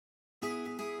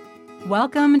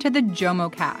Welcome to the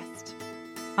JOMOcast.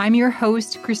 I'm your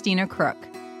host, Christina Crook.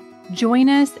 Join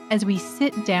us as we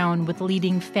sit down with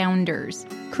leading founders,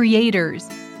 creators,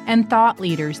 and thought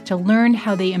leaders to learn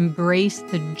how they embrace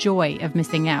the joy of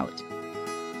missing out.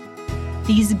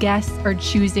 These guests are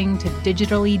choosing to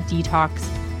digitally detox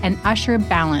and usher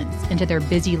balance into their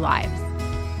busy lives.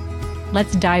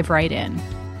 Let's dive right in.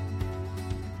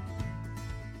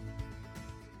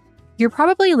 You're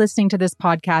probably listening to this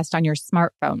podcast on your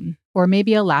smartphone, or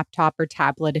maybe a laptop or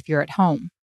tablet if you're at home.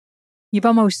 You've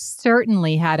almost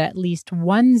certainly had at least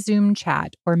one Zoom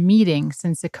chat or meeting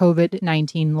since the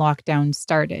COVID-19 lockdown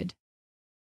started.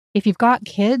 If you've got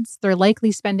kids, they're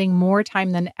likely spending more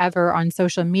time than ever on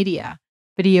social media,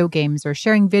 video games, or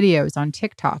sharing videos on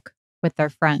TikTok with their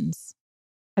friends.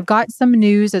 I've got some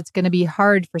news that's going to be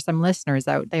hard for some listeners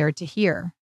out there to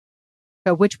hear,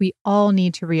 but which we all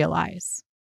need to realize.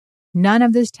 None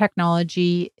of this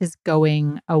technology is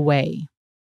going away.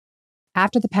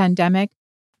 After the pandemic,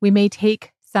 we may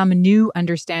take some new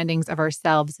understandings of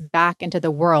ourselves back into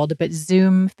the world, but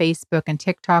Zoom, Facebook, and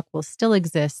TikTok will still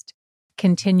exist,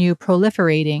 continue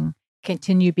proliferating,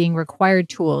 continue being required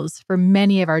tools for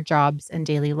many of our jobs and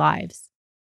daily lives.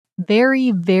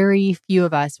 Very, very few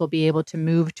of us will be able to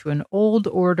move to an old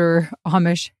order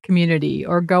Amish community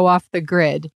or go off the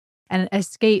grid and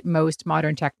escape most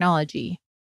modern technology.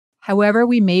 However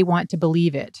we may want to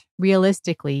believe it,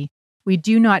 realistically, we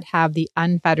do not have the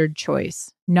unfettered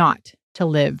choice not to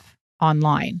live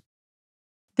online.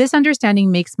 This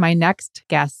understanding makes my next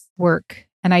guest's work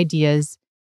and ideas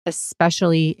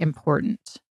especially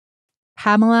important.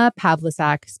 Pamela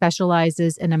Pavliscak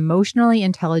specializes in emotionally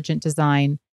intelligent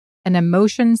design and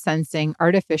emotion-sensing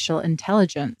artificial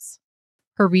intelligence.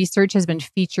 Her research has been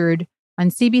featured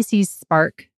on CBC's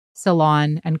Spark,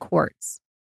 Salon, and Quartz.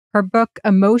 Her book,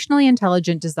 Emotionally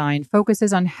Intelligent Design,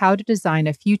 focuses on how to design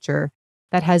a future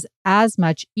that has as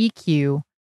much EQ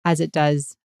as it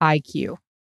does IQ.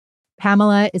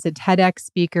 Pamela is a TEDx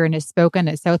speaker and has spoken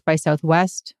at South by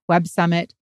Southwest, Web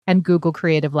Summit, and Google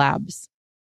Creative Labs.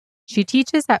 She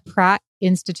teaches at Pratt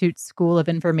Institute School of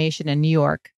Information in New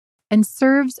York and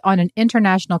serves on an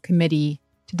international committee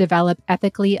to develop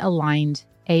ethically aligned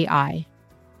AI.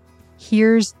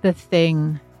 Here's the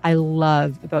thing I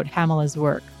love about Pamela's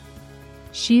work.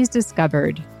 She's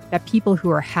discovered that people who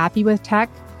are happy with tech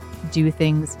do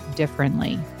things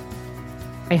differently.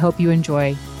 I hope you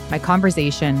enjoy my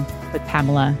conversation with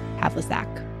Pamela Pavliscak.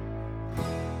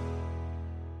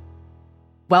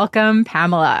 Welcome,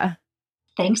 Pamela.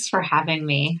 Thanks for having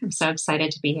me. I'm so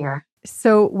excited to be here.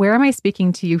 So, where am I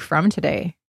speaking to you from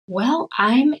today? Well,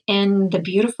 I'm in the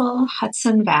beautiful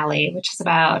Hudson Valley, which is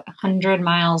about 100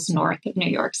 miles north of New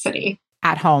York City.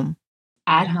 At home.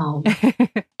 At home,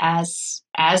 as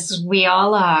we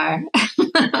all are.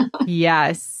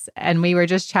 Yes. And we were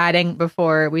just chatting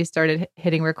before we started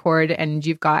hitting record, and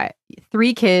you've got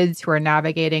 3 kids who are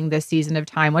navigating this season of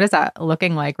time. What is that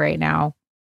looking like right now?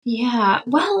 Yeah,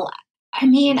 well,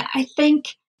 I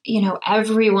think,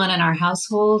 everyone in our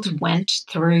household went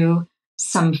through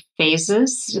some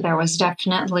phases. There was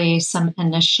definitely some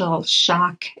initial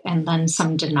shock and then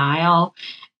some denial.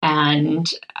 And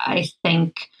I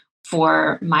think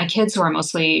for my kids, who are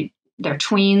they're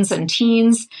tweens and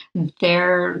teens,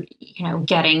 they're,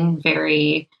 getting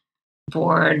very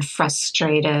bored,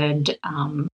 frustrated,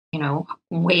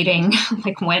 waiting,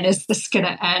 like, when is this going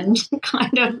to end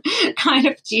kind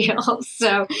of deal.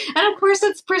 So, and of course,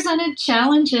 it's presented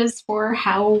challenges for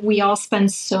how we all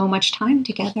spend so much time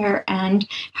together and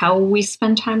how we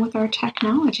spend time with our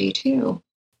technology too.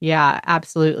 Yeah,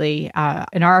 absolutely.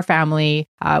 In our family,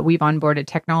 we've onboarded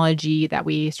technology that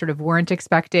we sort of weren't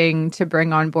expecting to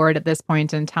bring on board at this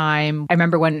point in time. I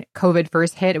remember when COVID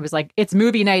first hit, it was like, it's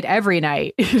movie night every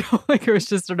night. Like it was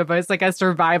just sort of like a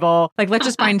survival. Like, let's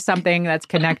just find something that's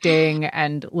connecting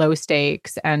and low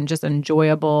stakes and just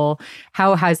enjoyable.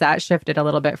 How has that shifted a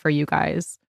little bit for you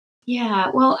guys?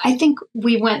 Yeah, well, I think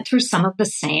we went through some of the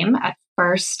same. At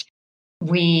first,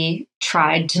 we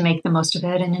tried to make the most of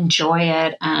it and enjoy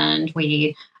it. And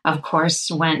we, of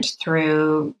course, went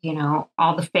through,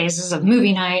 all the phases of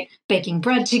movie night, baking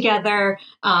bread together,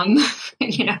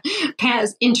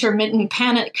 intermittent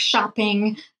panic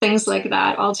shopping, things like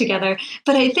that all together.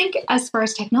 But I think as far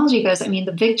as technology goes,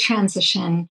 the big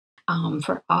transition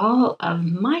for all of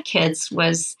my kids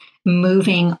was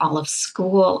moving all of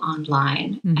school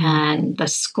online. Mm-hmm. And the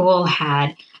school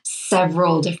had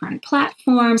several different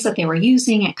platforms that they were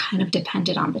using. It kind of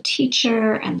depended on the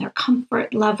teacher and their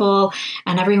comfort level,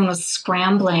 and everyone was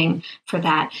scrambling for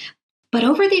that. But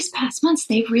over these past months,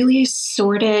 they really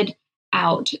sorted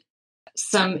out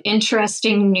some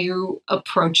interesting new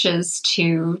approaches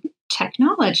to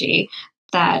technology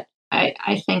that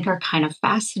I think are kind of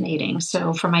fascinating.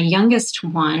 So for my youngest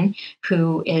one,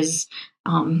 who is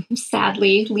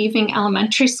sadly leaving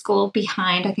elementary school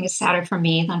behind, I think it's sadder for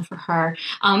me than for her.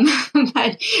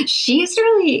 But she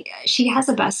has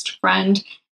a best friend,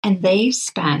 and they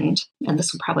spend, and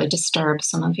this will probably disturb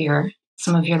some of your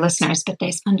listeners, but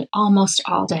they spend almost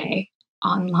all day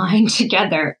online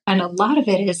together. And a lot of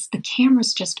it is the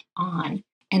camera's just on,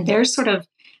 and they're sort of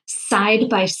side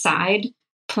by side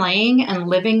playing and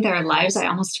living their lives. I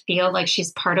almost feel like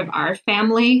she's part of our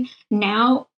family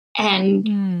now.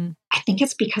 And I think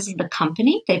it's because of the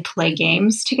company. They play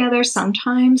games together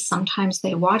sometimes. Sometimes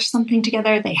they watch something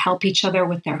together. They help each other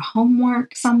with their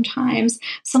homework sometimes.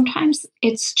 Sometimes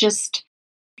it's just,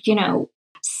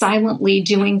 silently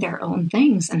doing their own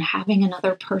things and having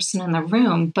another person in the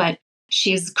room. But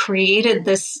she's created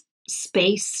this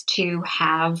space to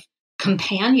have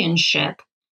companionship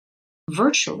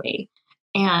virtually.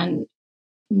 And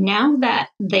now that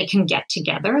they can get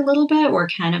together a little bit, we're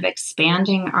kind of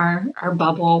expanding our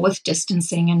bubble with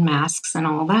distancing and masks and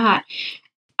all that.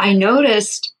 I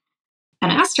noticed and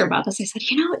asked her about this. I said,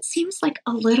 it seems like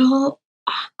a little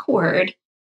awkward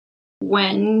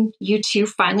when you two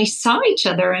finally saw each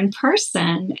other in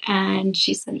person. And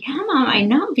she said, yeah, Mom, I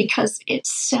know, because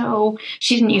it's so,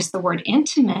 she didn't use the word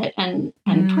intimate and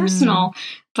personal,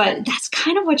 but that's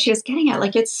kind of what she was getting at.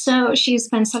 Like, it's so, she's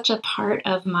been such a part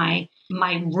of my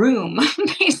room,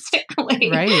 basically,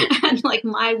 right, and like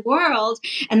my world.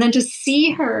 And then to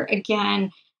see her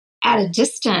again at a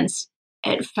distance,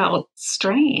 it felt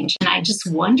strange. And I just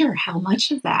wonder how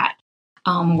much of that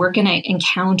we're going to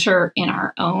encounter in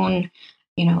our own,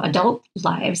 adult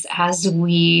lives as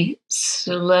we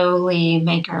slowly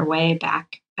make our way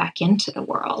back into the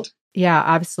world. Yeah,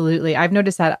 absolutely. I've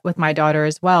noticed that with my daughter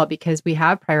as well, because we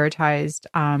have prioritized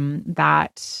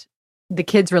that the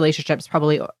kids' relationships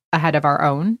probably ahead of our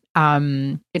own.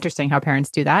 Interesting how parents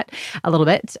do that a little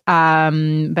bit.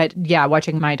 But yeah,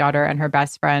 watching my daughter and her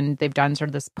best friend, they've done sort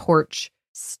of this porch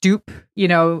stoop,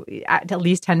 at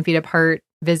least 10 feet apart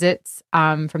visits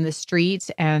from the street.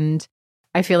 And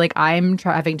I feel like I'm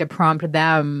having to prompt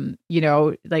them,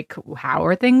 like, how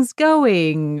are things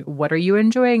going? What are you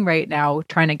enjoying right now?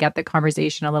 Trying to get the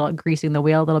conversation greasing the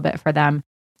wheel a little bit for them.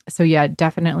 So yeah,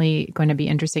 definitely going to be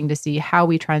interesting to see how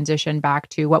we transition back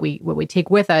to what we take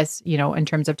with us, in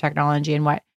terms of technology and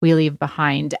what we leave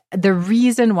behind. The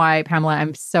reason why, Pamela,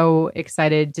 I'm so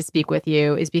excited to speak with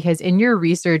you is because in your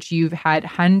research, you've had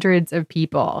hundreds of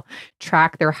people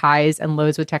track their highs and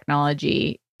lows with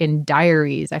technology in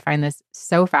diaries. I find this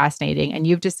so fascinating. And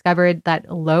you've discovered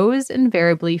that lows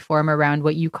invariably form around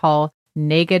what you call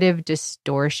negative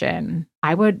distortion.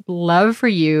 I would love for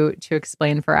you to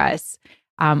explain for us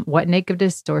what negative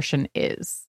distortion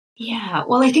is. Yeah,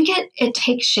 well, I think it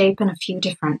takes shape in a few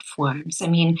different forms. I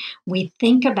mean, we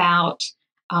think about,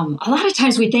 a lot of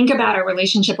times we think about our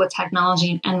relationship with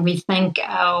technology and we think,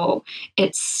 oh,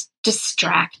 it's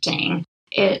distracting.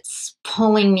 It's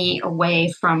pulling me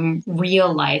away from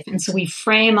real life. And so we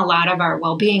frame a lot of our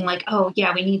well-being like, oh,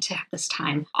 yeah, we need to have this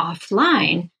time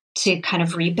offline to kind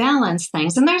of rebalance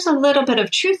things. And there's a little bit of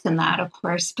truth in that, of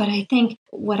course. But I think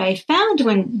what I found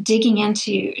when digging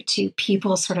into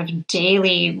people's sort of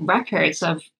daily records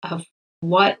of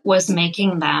what was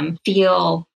making them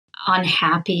feel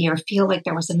unhappy or feel like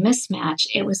there was a mismatch,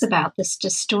 it was about this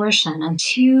distortion. And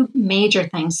two major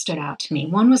things stood out to me.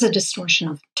 One was a distortion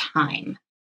of time,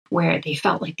 where they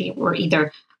felt like they were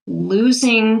either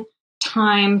losing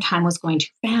time was going too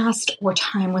fast, or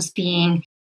time was being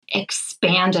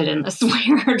expanded in this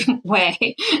weird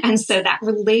way. And so that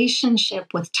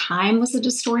relationship with time was a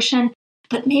distortion,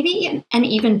 but maybe an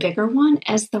even bigger one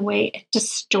as the way it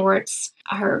distorts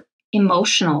our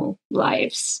emotional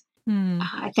lives.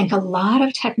 I think a lot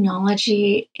of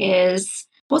technology is,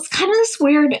 it's kind of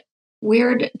this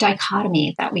weird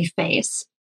dichotomy that we face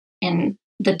in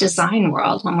the design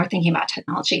world when we're thinking about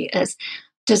technology. Is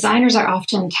designers are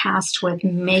often tasked with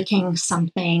making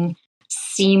something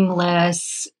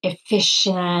seamless,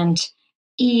 efficient,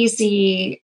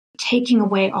 easy, taking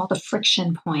away all the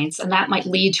friction points. And that might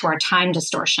lead to our time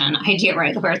distortion idea,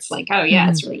 right? Where it's like, oh yeah,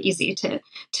 it's really easy to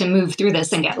move through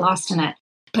this and get lost in it.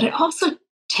 But it also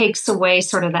takes away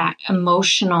sort of that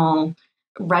emotional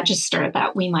register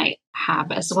that we might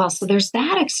have as well. So there's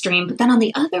that extreme. But then on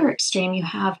the other extreme, you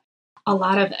have a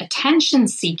lot of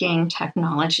attention-seeking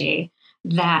technology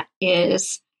that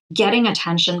is getting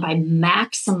attention by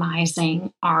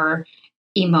maximizing our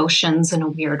emotions in a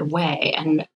weird way.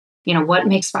 And, what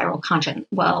makes viral content?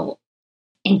 Well,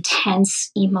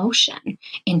 intense emotion,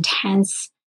 intense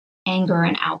anger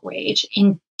and outrage,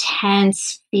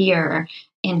 intense fear,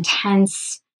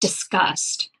 intense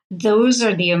disgust. Those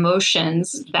are the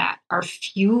emotions that are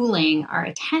fueling our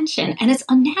attention. And it's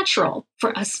unnatural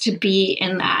for us to be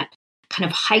in that kind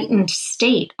of heightened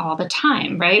state all the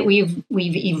time, right? We've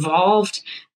evolved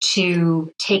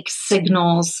to take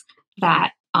signals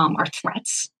that are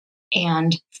threats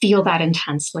and feel that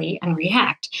intensely and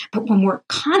react. But when we're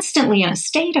constantly in a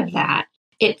state of that,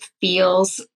 it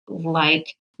feels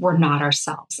like we're not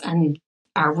ourselves and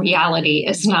our reality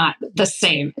is not the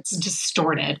same. It's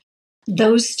distorted.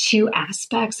 Those two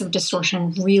aspects of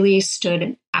distortion really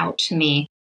stood out to me.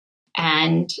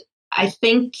 And I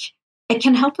think it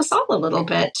can help us all a little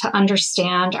bit to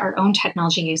understand our own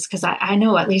technology use. Because I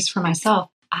know, at least for myself,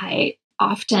 I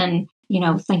often,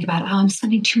 think about, I'm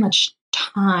spending too much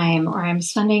time, or I'm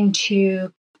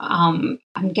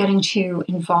getting too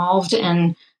involved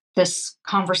in this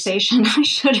conversation I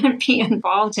shouldn't be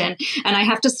involved in. And I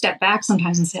have to step back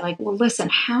sometimes and say, like, well, listen,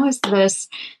 how is this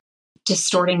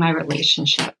distorting my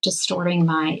relationship, distorting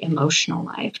my emotional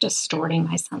life, distorting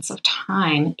my sense of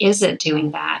time? Is it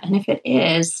doing that? And if it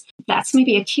is, that's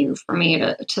maybe a cue for me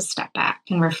to step back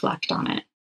and reflect on it.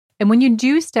 And when you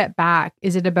do step back,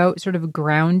 is it about sort of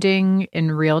grounding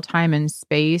in real time and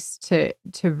space to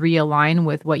realign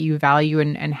with what you value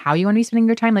and how you want to be spending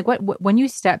your time? Like when you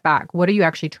step back, what are you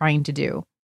actually trying to do?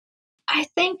 I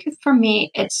think for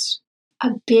me, it's a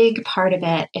big part of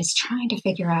it is trying to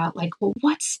figure out, like, well,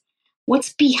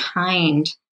 what's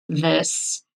behind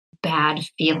this bad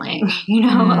feeling?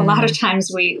 A lot of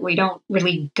times we don't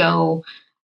really go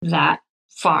that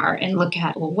far and look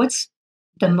at, well, what's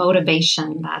the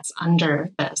motivation that's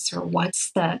under this, or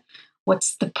what's the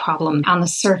problem on the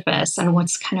surface, and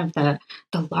what's kind of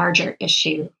the larger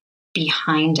issue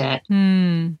behind it.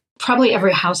 Probably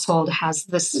every household has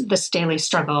this daily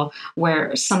struggle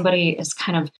where somebody is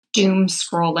kind of doom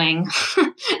scrolling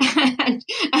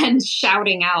and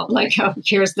shouting out, like, oh,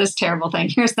 here's this terrible thing,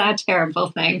 here's that terrible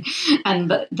thing. And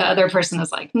the other person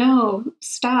is like, no,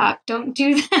 stop, don't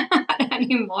do that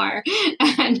anymore.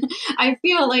 And I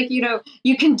feel like,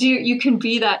 you can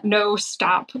be that no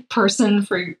stop person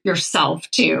for yourself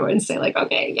too, and say, like,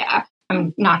 okay, yeah,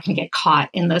 I'm not going to get caught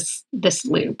in this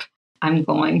loop. I'm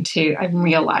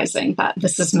realizing that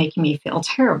this is making me feel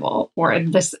terrible, or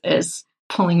this is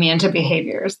pulling me into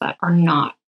behaviors that are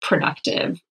not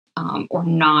productive or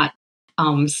not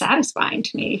satisfying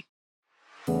to me.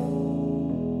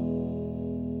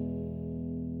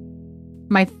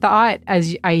 My thought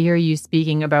as I hear you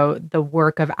speaking about the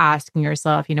work of asking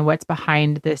yourself, what's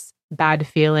behind this bad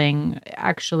feeling,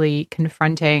 actually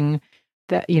confronting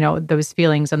those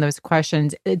feelings and those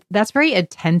questions, that's very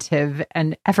attentive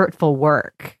and effortful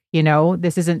work.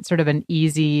 This isn't sort of an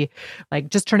easy, like,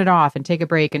 just turn it off and take a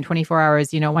break in 24 hours,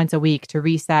 once a week to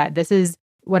reset. This is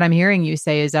what I'm hearing you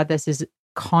say, is that this is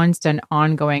constant,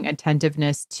 ongoing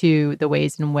attentiveness to the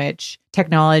ways in which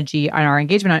technology and our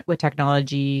engagement with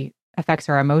technology affects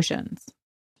our emotions.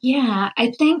 Yeah,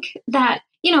 I think that,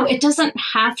 it doesn't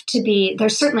have to be,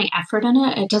 there's certainly effort in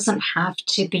it. It doesn't have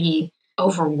to be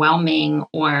overwhelming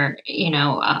or,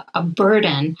 a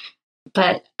burden.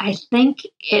 But I think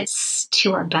it's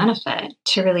to our benefit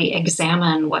to really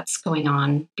examine what's going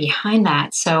on behind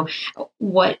that. So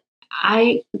what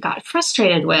I got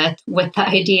frustrated with the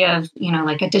idea of,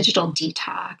 like a digital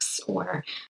detox or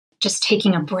just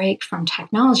taking a break from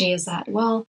technology is that,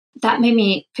 well, that made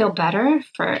me feel better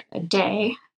for a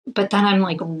day, but then I'm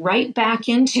like right back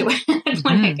into it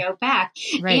when I go back.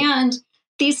 Right. And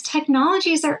these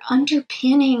technologies are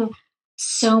underpinning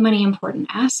so many important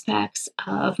aspects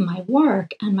of my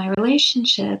work and my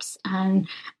relationships and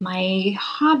my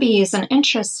hobbies and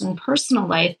interests and personal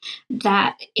life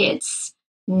that it's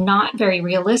not very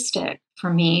realistic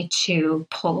for me to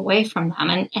pull away from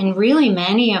them. And really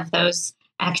many of those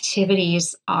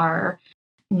activities are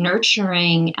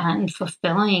nurturing and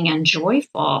fulfilling and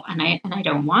joyful. And I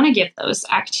don't want to give those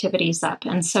activities up.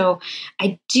 And so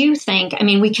I do think,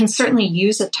 we can certainly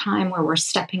use a time where we're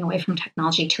stepping away from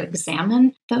technology to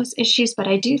examine those issues, but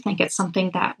I do think it's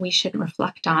something that we should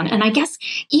reflect on. And I guess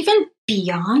even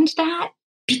beyond that,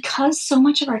 because so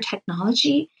much of our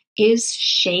technology is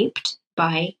shaped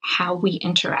by how we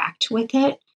interact with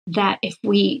it, that if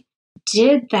we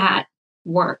did that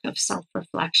work of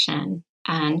self-reflection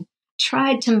and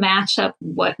tried to match up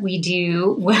what we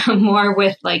do more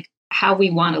with like how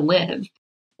we want to live,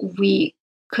 we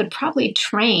could probably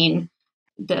train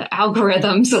the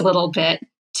algorithms a little bit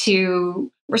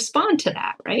to respond to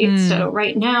that, right? So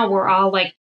right now we're all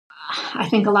like, I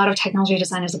think a lot of technology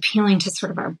design is appealing to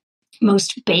sort of our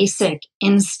most basic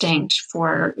instinct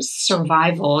for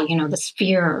survival, this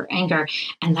fear or anger,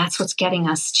 and that's what's getting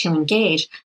us to engage.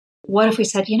 What if we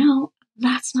said,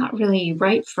 that's not really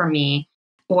right for me.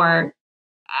 Or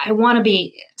I want to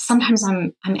be, sometimes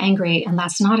I'm angry, and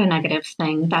that's not a negative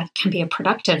thing. That can be a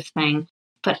productive thing,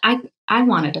 but I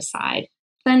want to decide.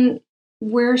 Then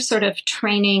we're sort of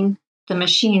training the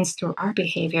machines through our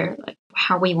behavior, like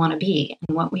how we want to be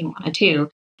and what we want to do.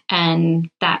 And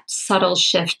that subtle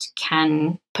shift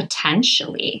can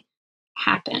potentially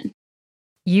happen.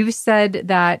 You've said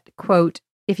that, quote,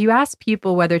 if you ask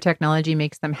people whether technology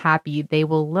makes them happy, they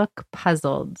will look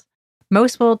puzzled.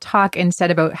 Most will talk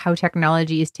instead about how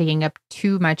technology is taking up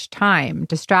too much time,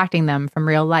 distracting them from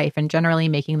real life and generally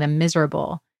making them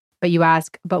miserable. But you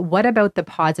ask, but what about the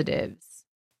positives?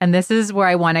 And this is where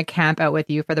I want to camp out with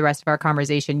you for the rest of our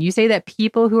conversation. You say that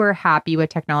people who are happy with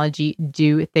technology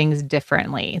do things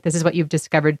differently. This is what you've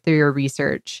discovered through your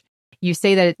research. You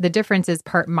say that the difference is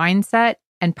part mindset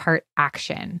and part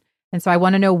action. And so I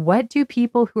want to know, what do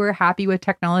people who are happy with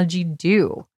technology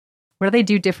do? What do they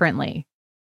do differently?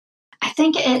 I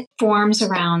think it forms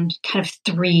around kind of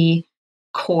three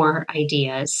core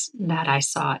ideas that I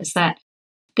saw, is that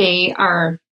they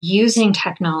are using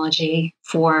technology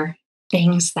for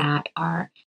things that are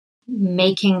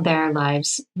making their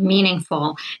lives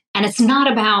meaningful. And it's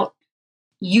not about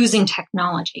using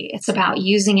technology. It's about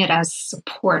using it as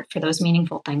support for those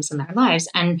meaningful things in their lives.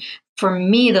 And for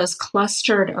me, those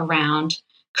clustered around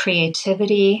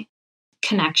creativity,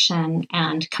 connection,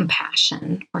 and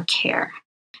compassion or care.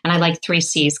 And I like 3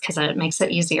 C's because it makes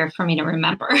it easier for me to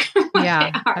remember what they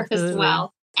are absolutely. as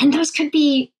well. And those could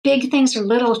be big things or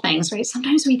little things, right?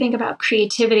 Sometimes we think about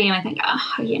creativity and I think,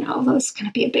 that's going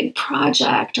to be a big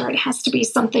project, or it has to be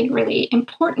something really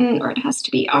important, or it has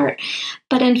to be art.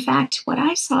 But in fact, what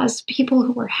I saw is people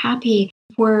who were happy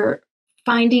were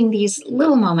finding these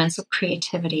little moments of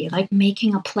creativity, like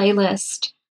making a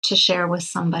playlist to share with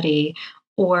somebody,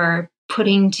 or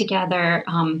putting together,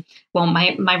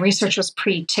 my research was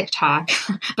pre-TikTok,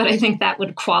 but I think that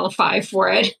would qualify for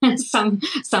it in some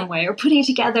way, or putting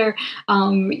together,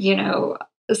 an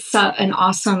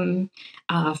awesome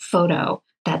photo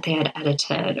that they had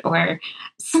edited, or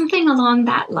something along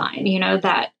that line,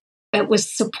 that it was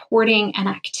supporting an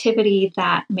activity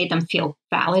that made them feel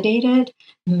validated,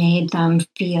 made them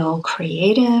feel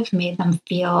creative, made them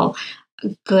feel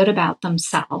good about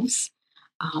themselves.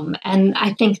 And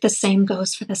I think the same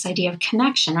goes for this idea of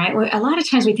connection, right? A lot of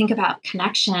times we think about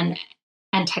connection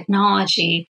and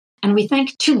technology, and we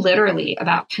think too literally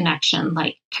about connection,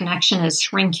 like connection is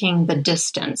shrinking the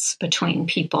distance between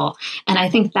people. And I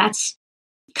think that's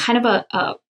kind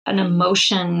of an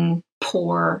emotion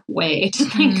poor way to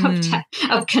think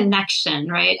of connection,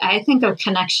 right? I think of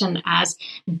connection as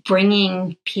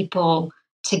bringing people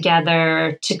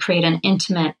together to create an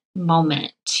intimate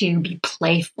moment, to be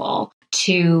playful,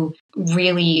 to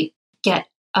really get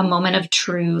a moment of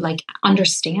true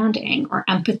understanding or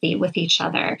empathy with each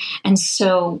other. And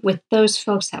so with those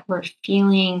folks that were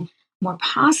feeling more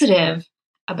positive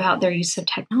about their use of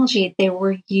technology, they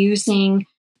were using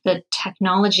the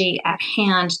technology at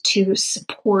hand to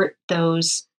support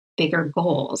those bigger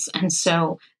goals. And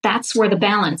so that's where the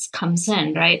balance comes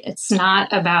in, right? It's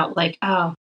not about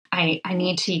I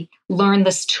need to learn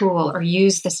this tool or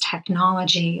use this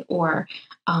technology or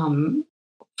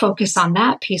focus on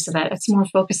that piece of it. It's more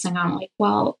focusing on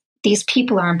these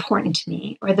people are important to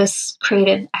me, or this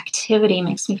creative activity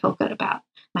makes me feel good about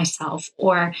myself,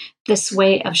 or this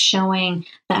way of showing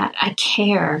that I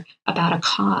care about a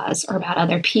cause or about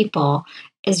other people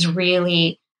is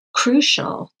really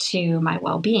crucial to my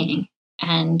well-being.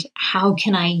 And how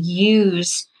can I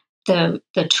use the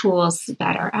tools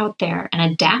that are out there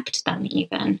and adapt them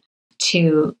even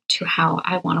to how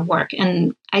I want to work.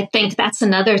 And I think that's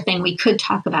another thing we could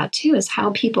talk about too, is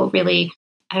how people really,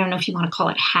 I don't know if you want to call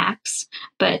it hacks,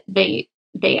 but they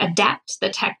adapt the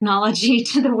technology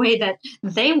to the way that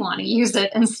they want to use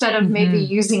it, instead of maybe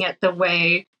using it the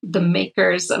way the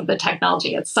makers of the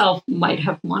technology itself might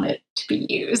have wanted to be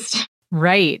used.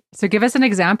 Right. So give us an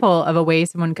example of a way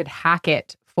someone could hack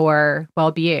it for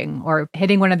well-being or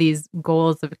hitting one of these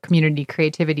goals of community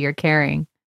creativity or caring.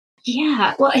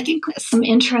 Yeah, well, I think some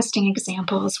interesting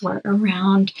examples were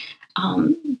around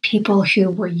people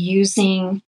who were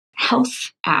using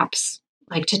health apps,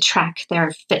 like to track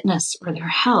their fitness or their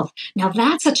health. Now,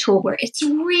 that's a tool where it's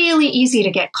really easy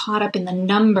to get caught up in the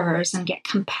numbers and get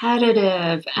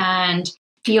competitive and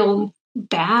feel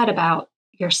bad about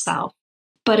yourself.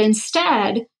 But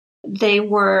instead, they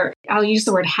were, I'll use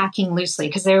the word hacking loosely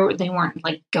because they weren't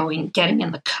getting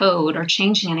in the code or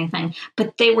changing anything,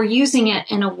 but they were using it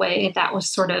in a way that was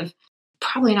sort of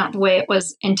probably not the way it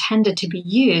was intended to be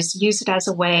used. Use it as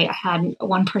a way. I had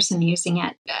one person using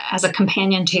it as a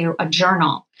companion to a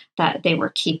journal, that they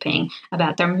were keeping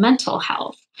about their mental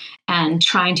health and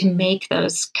trying to make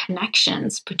those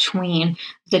connections between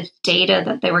the data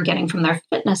that they were getting from their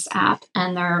fitness app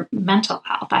and their mental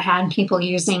health. I had people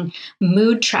using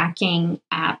mood tracking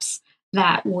apps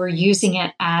that were using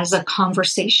it as a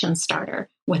conversation starter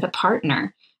with a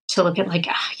partner to look at like,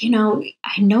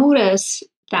 I notice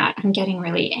that I'm getting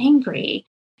really angry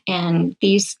in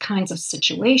these kinds of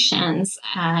situations.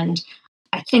 And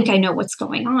I think I know what's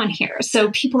going on here.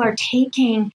 So people are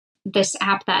taking this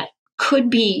app that could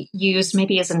be used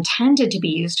maybe as intended to be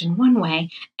used in one way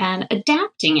and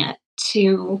adapting it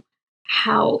to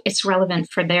how it's relevant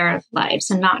for their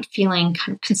lives and not feeling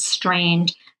kind of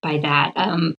constrained by that.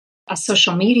 A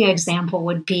social media example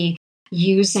would be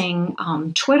using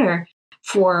Twitter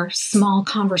for small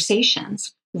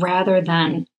conversations rather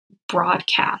than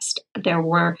broadcast. There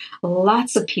were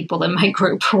lots of people in my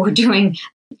group who were doing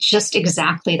just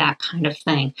exactly that kind of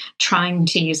thing, trying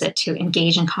to use it to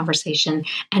engage in conversation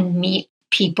and meet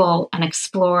people and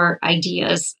explore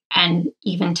ideas and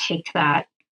even take that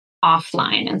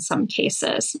offline in some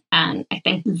cases. And I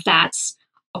think that's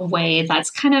a way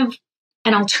that's kind of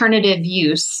an alternative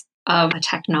use of a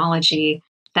technology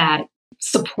that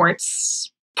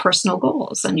supports personal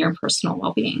goals and your personal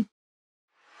well-being.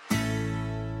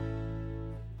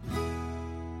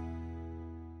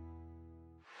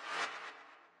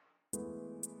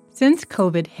 Since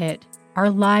COVID hit,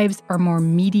 our lives are more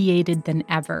mediated than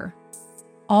ever.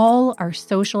 All our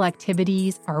social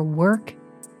activities, our work,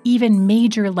 even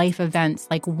major life events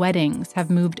like weddings have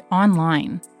moved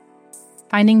online.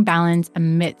 Finding balance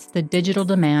amidst the digital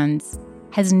demands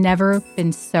has never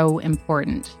been so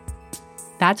important.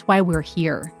 That's why we're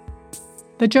here.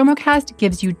 The JOMOcast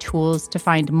gives you tools to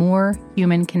find more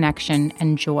human connection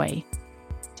and joy,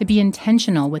 to be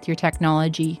intentional with your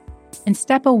technology and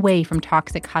step away from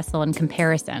toxic hustle and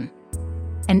comparison.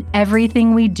 And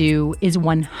everything we do is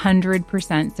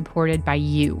 100% supported by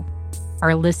you,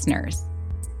 our listeners.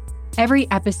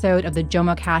 Every episode of the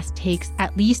JOMOcast takes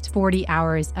at least 40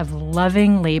 hours of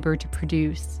loving labor to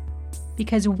produce,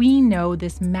 because we know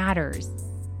this matters.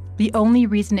 The only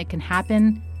reason it can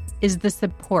happen is the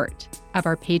support of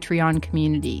our Patreon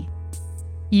community.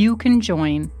 You can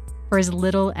join for as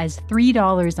little as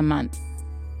 $3 a month.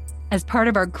 As part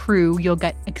of our crew, you'll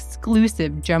get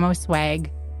exclusive JOMO swag,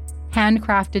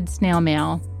 handcrafted snail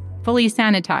mail, fully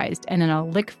sanitized and in a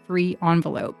lick-free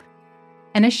envelope,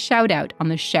 and a shout-out on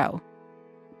the show.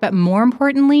 But more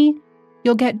importantly,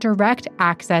 you'll get direct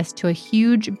access to a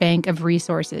huge bank of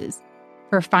resources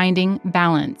for finding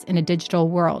balance in a digital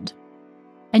world.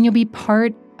 And you'll be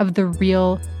part of the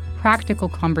real, practical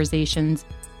conversations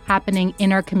happening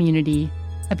in our community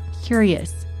of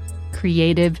curious,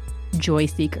 creative joy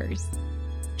seekers.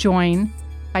 Join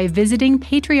by visiting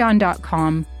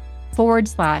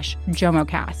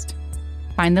patreon.com/JOMOcast.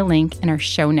 Find the link in our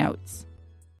show notes.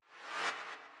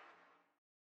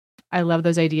 I love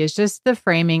those ideas. Just the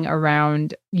framing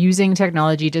around using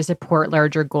technology to support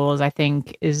larger goals, I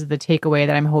think, is the takeaway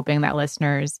that I'm hoping that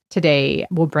listeners today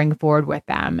will bring forward with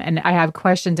them. And I have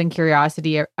questions and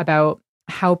curiosity about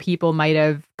how people might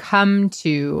have come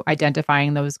to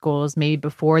identifying those goals maybe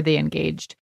before they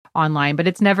engaged online, but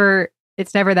it's never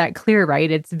that clear,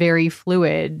 right? It's very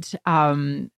fluid.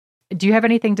 Do you have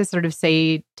anything to sort of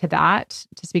say to that,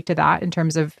 to speak to that in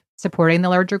terms of supporting the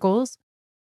larger goals?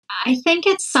 I think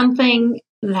it's something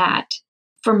that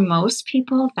for most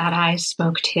people that I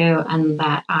spoke to and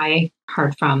that I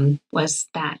heard from was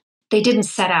that they didn't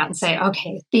set out and say,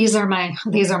 okay, these are my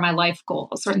life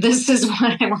goals, or this is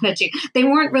what I want to do. They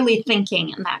weren't really thinking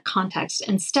in that context.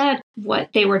 Instead, what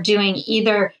they were doing,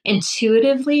 either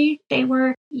intuitively, they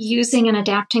were using and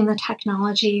adapting the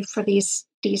technology for these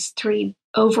three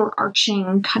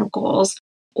overarching kind of goals,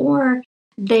 or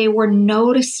they were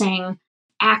noticing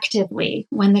actively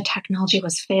when the technology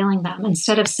was failing them.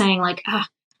 Instead of saying like, I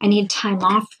need time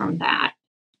off from that.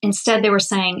 Instead, they were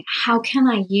saying, how can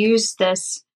I use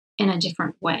this in a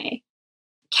different way?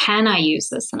 Can I use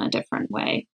this in a different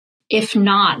way? If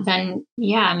not, then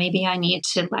maybe I need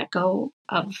to let go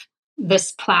of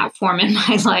this platform in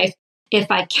my life.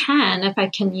 If I can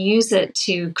use it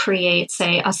to create,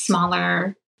 say, a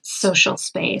smaller social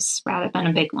space rather than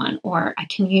a big one, or I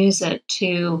can use it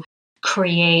to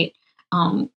create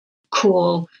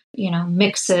cool,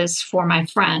 mixes for my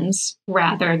friends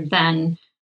rather than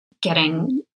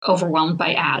getting overwhelmed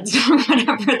by ads or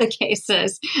whatever the case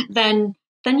is, then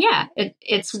then yeah,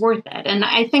 it's worth it. And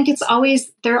I think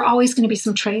there are always going to be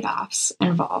some trade-offs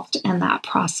involved in that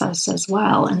process as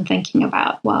well. And thinking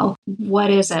about, well, what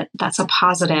is it that's a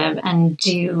positive, and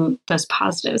do those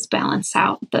positives balance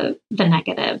out the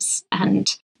negatives? And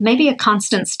maybe a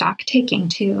constant stock taking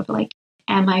too, of like,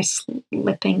 am I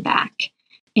slipping back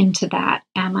into that?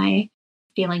 Am I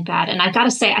feeling bad? And I've got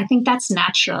to say, I think that's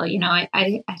natural.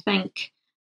 I think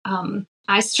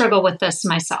I struggle with this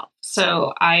myself.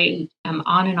 So I am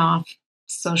on and off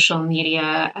social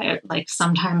media.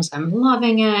 Sometimes I'm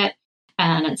loving it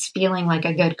and it's feeling like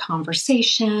a good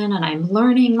conversation and I'm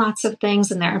learning lots of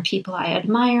things and there are people I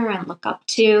admire and look up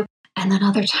to. And then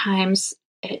other times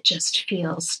it just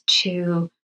feels too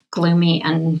gloomy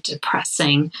and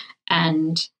depressing.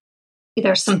 And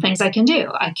there's some things I can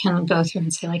do. I can go through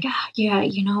and say like,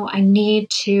 I need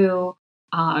to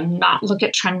not look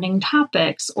at trending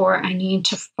topics, or I need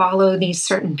to follow these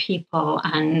certain people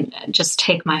and just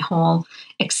take my whole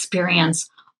experience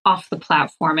off the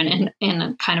platform and in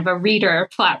a kind of a reader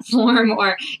platform,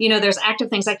 or, there's active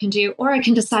things I can do, or I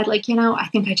can decide like, I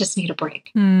think I just need a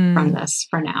break from this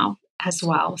for now as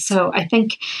well. So I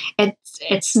think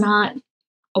it's not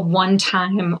a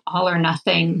one-time all or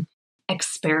nothing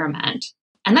experiment.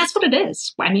 And that's what it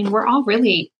is. I mean, we're all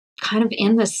really kind of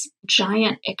in this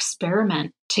giant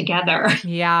experiment together.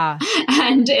 Yeah.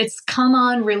 And it's come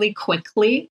on really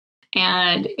quickly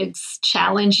and it's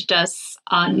challenged us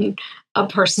on a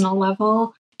personal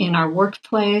level, in our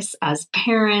workplace, as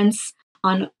parents,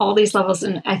 on all these levels.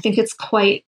 And I think it's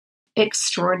quite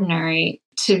extraordinary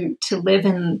to live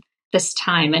in this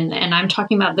time. And I'm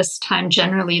talking about this time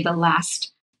generally the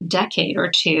last decade or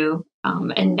two.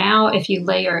 And now if you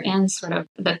layer in sort of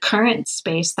the current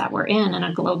space that we're in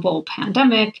a global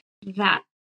pandemic, that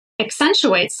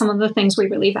accentuates some of the things we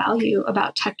really value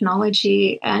about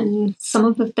technology and some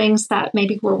of the things that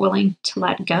maybe we're willing to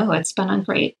let go. It's been a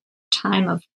great time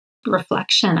of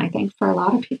reflection, I think, for a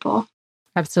lot of people.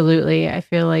 Absolutely. I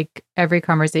feel like every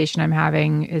conversation I'm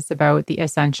having is about the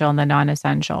essential and the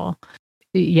non-essential.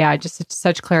 Yeah, just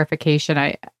such clarification.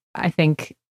 I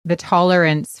think the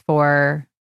tolerance for,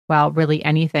 well, really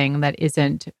anything that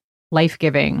isn't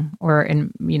life-giving or,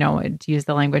 to use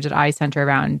the language that I center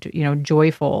around,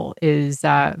 joyful is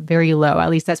very low. At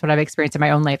least that's what I've experienced in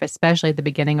my own life, especially at the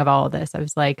beginning of all of this. I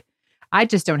was like, I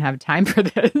just don't have time for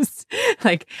this.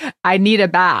 Like, I need a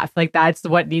bath. Like, that's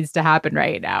what needs to happen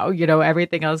right now.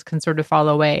 Everything else can sort of fall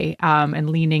away, and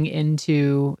leaning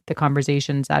into the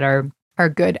conversations that are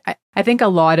good. I think a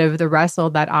lot of the wrestle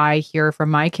that I hear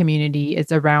from my community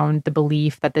is around the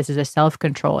belief that this is a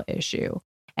self-control issue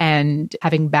and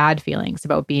having bad feelings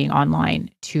about being online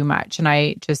too much. And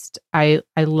I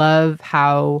love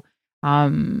how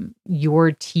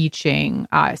you're teaching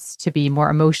us to be more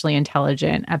emotionally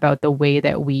intelligent about the way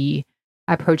that we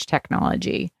approach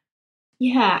technology.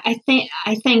 Yeah, I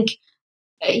think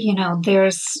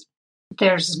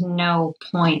there's no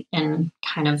point in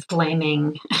kind of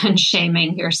blaming and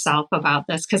shaming yourself about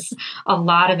this, because a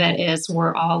lot of it is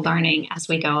we're all learning as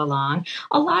we go along.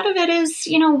 A lot of it is,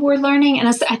 we're learning, and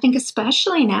I think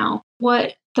especially now,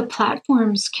 what the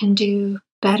platforms can do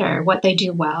better, what they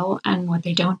do well and what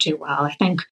they don't do well. I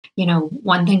think,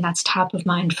 one thing that's top of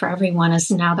mind for everyone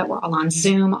is now that we're all on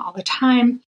Zoom all the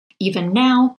time, even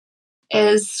now,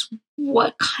 is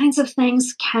what kinds of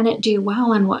things can it do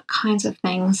well and what kinds of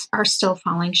things are still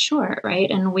falling short, right?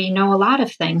 And we know a lot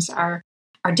of things are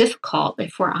difficult.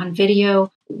 If we're on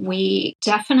video, we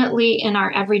definitely in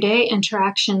our everyday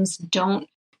interactions don't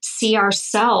see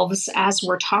ourselves as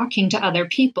we're talking to other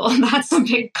people. That's a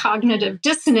big cognitive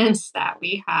dissonance that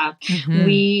we have. Mm-hmm.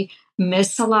 We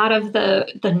miss a lot of the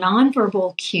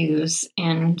nonverbal cues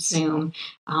in Zoom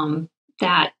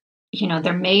that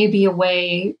there may be a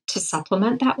way to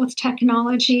supplement that with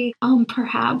technology.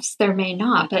 Perhaps there may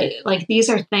not, but like these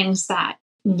are things that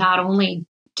not only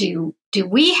do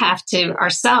we have to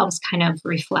ourselves kind of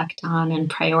reflect on and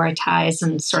prioritize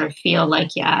and sort of feel like,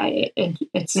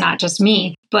 it's not just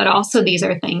me, but also these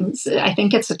are things, I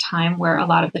think it's a time where a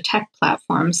lot of the tech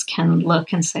platforms can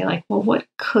look and say like, well, what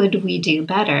could we do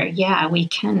better? Yeah, we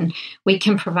can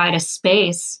provide a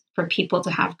space for people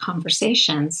to have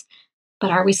conversations. But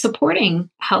are we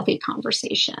supporting healthy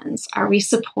conversations? Are we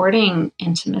supporting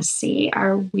intimacy?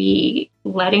 Are we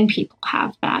letting people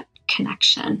have that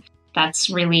connection?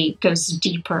 That's really goes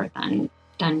deeper than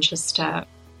just a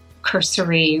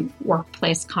cursory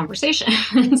workplace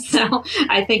conversation. So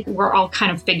I think we're all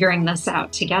kind of figuring this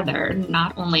out together,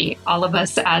 not only all of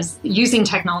us as using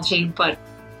technology, but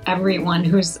everyone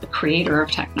who's a creator of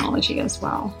technology as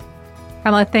well.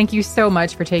 Pamela, thank you so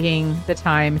much for taking the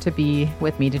time to be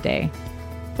with me today.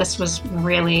 This was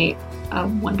really a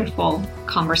wonderful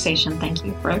conversation. Thank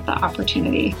you for the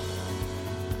opportunity.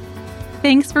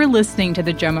 Thanks for listening to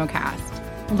the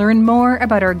JomoCast. Learn more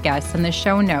about our guests in the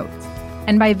show notes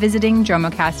and by visiting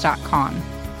jomocast.com.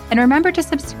 And remember to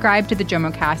subscribe to the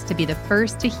JomoCast to be the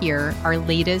first to hear our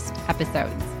latest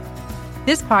episodes.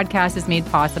 This podcast is made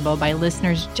possible by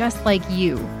listeners just like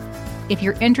you. If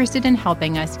you're interested in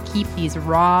helping us keep these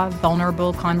raw,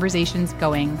 vulnerable conversations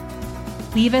going,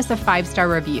 leave us a 5-star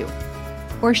review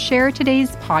or share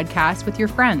today's podcast with your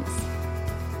friends.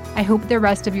 I hope the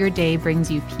rest of your day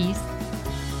brings you peace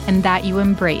and that you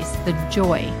embrace the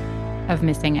joy of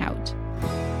missing out.